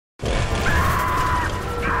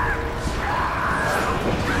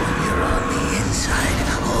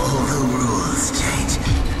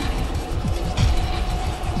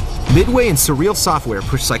Midway and Surreal Software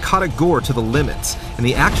push psychotic gore to the limits, and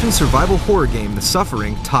the action survival horror game The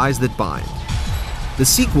Suffering Ties That Bind. The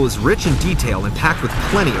sequel is rich in detail and packed with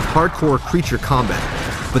plenty of hardcore creature combat,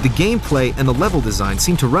 but the gameplay and the level design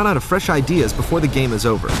seem to run out of fresh ideas before the game is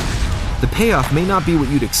over. The payoff may not be what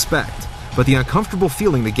you'd expect, but the uncomfortable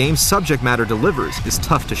feeling the game's subject matter delivers is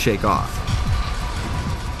tough to shake off.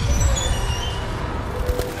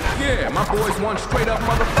 Yeah, my boys want straight up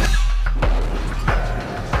motherfucker.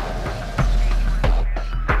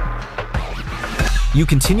 You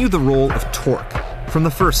continue the role of Torque from the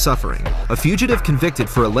first Suffering, a fugitive convicted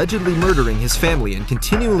for allegedly murdering his family and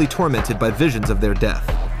continually tormented by visions of their death.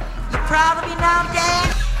 You proud of me now,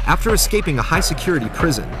 Dad? After escaping a high-security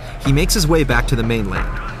prison, he makes his way back to the mainland,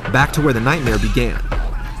 back to where the nightmare began.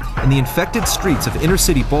 In the infected streets of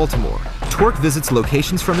inner-city Baltimore, Torque visits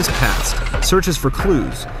locations from his past, searches for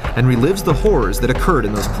clues, and relives the horrors that occurred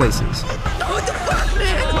in those places. What the fuck,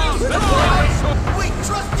 man? We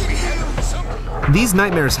trusted you! These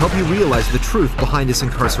nightmares help you realize the truth behind his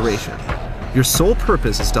incarceration. Your sole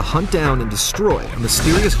purpose is to hunt down and destroy a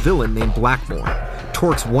mysterious villain named Blackmore,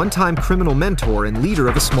 Torque's one-time criminal mentor and leader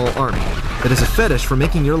of a small army that has a fetish for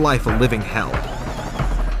making your life a living hell.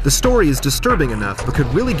 The story is disturbing enough, but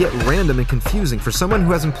could really get random and confusing for someone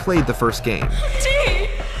who hasn't played the first game. T,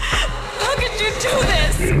 how could you do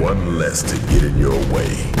this? One less to get in your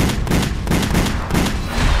way.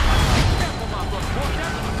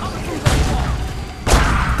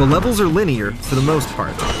 The levels are linear for the most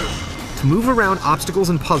part. To move around obstacles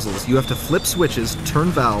and puzzles, you have to flip switches, turn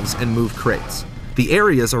valves, and move crates. The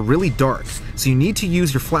areas are really dark, so you need to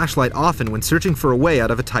use your flashlight often when searching for a way out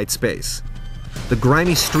of a tight space. The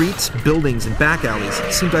grimy streets, buildings, and back alleys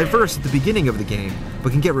seem diverse at the beginning of the game,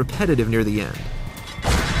 but can get repetitive near the end.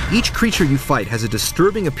 Each creature you fight has a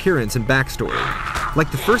disturbing appearance and backstory. Like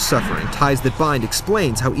the first Suffering, Ties That Bind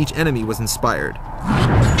explains how each enemy was inspired.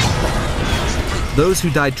 Those who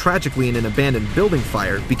died tragically in an abandoned building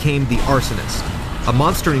fire became the Arsonist, a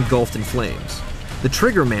monster engulfed in flames. The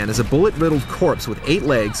Trigger Man is a bullet-riddled corpse with 8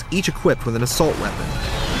 legs, each equipped with an assault weapon.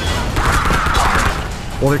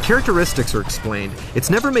 While their characteristics are explained, it's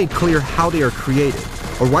never made clear how they are created,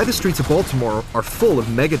 or why the streets of Baltimore are full of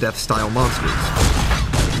Megadeth-style monsters.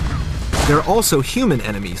 There are also human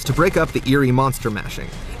enemies to break up the eerie monster mashing,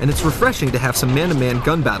 and it's refreshing to have some man-to-man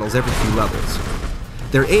gun battles every few levels.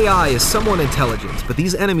 Their AI is somewhat intelligent, but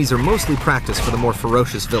these enemies are mostly practiced for the more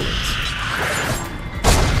ferocious villains.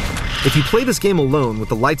 If you play this game alone with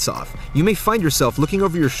the lights off, you may find yourself looking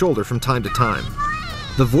over your shoulder from time to time.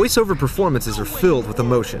 The voiceover performances are filled with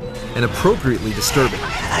emotion and appropriately disturbing.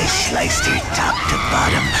 I sliced her top to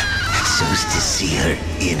bottom, so's to see her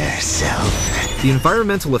inner self. The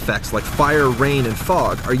environmental effects like fire, rain, and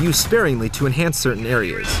fog are used sparingly to enhance certain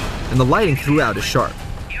areas, and the lighting throughout is sharp.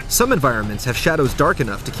 Some environments have shadows dark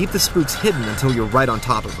enough to keep the spooks hidden until you're right on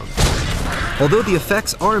top of them. Although the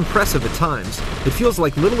effects are impressive at times, it feels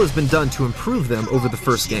like little has been done to improve them over the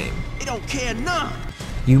first game. They don't care none.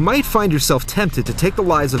 You might find yourself tempted to take the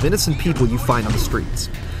lives of innocent people you find on the streets.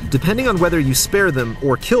 Depending on whether you spare them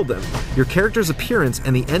or kill them, your character's appearance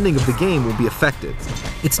and the ending of the game will be affected.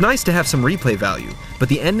 It's nice to have some replay value, but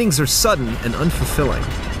the endings are sudden and unfulfilling.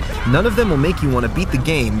 None of them will make you want to beat the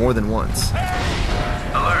game more than once.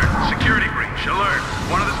 Alert! Security breach! Alert!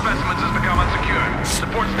 One of the specimens has become unsecured.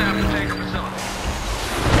 Support staff to tanker facility.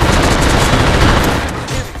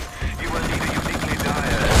 You will need a uniquely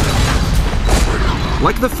dire.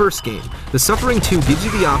 Like the first game, The Suffering 2 gives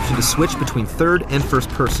you the option to switch between third and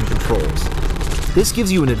first-person controls. This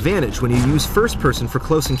gives you an advantage when you use first-person for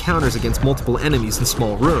close encounters against multiple enemies in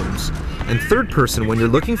small rooms, and third-person when you're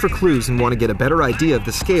looking for clues and want to get a better idea of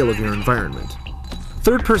the scale of your environment.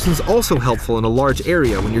 Third person is also helpful in a large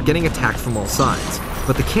area when you're getting attacked from all sides,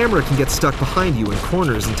 but the camera can get stuck behind you in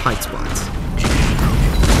corners and tight spots.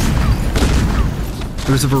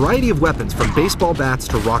 There's a variety of weapons from baseball bats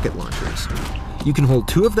to rocket launchers. You can hold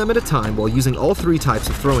 2 of them at a time while using all 3 types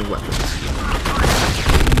of throwing weapons.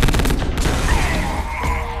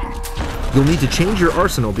 You'll need to change your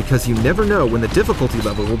arsenal because you never know when the difficulty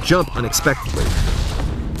level will jump unexpectedly.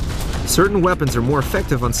 Certain weapons are more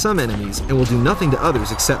effective on some enemies and will do nothing to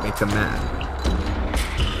others except make them mad.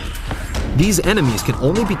 These enemies can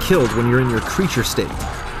only be killed when you're in your creature state.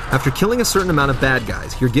 After killing a certain amount of bad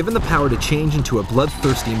guys, you're given the power to change into a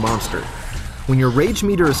bloodthirsty monster. When your rage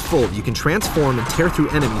meter is full, you can transform and tear through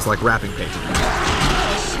enemies like wrapping paper.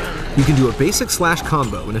 You can do a basic slash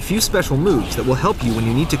combo and a few special moves that will help you when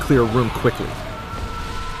you need to clear a room quickly.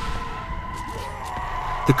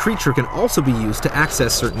 The creature can also be used to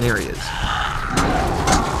access certain areas.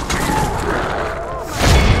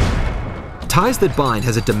 Ties That Bind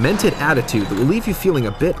has a demented attitude that will leave you feeling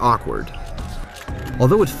a bit awkward.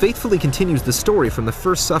 Although it faithfully continues the story from the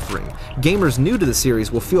first Suffering, gamers new to the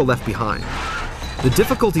series will feel left behind. The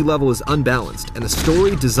difficulty level is unbalanced, and the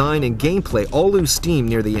story, design, and gameplay all lose steam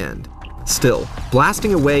near the end. Still,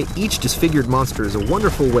 blasting away each disfigured monster is a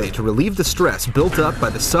wonderful way to relieve the stress built up by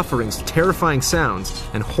the Suffering's terrifying sounds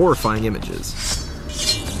and horrifying images.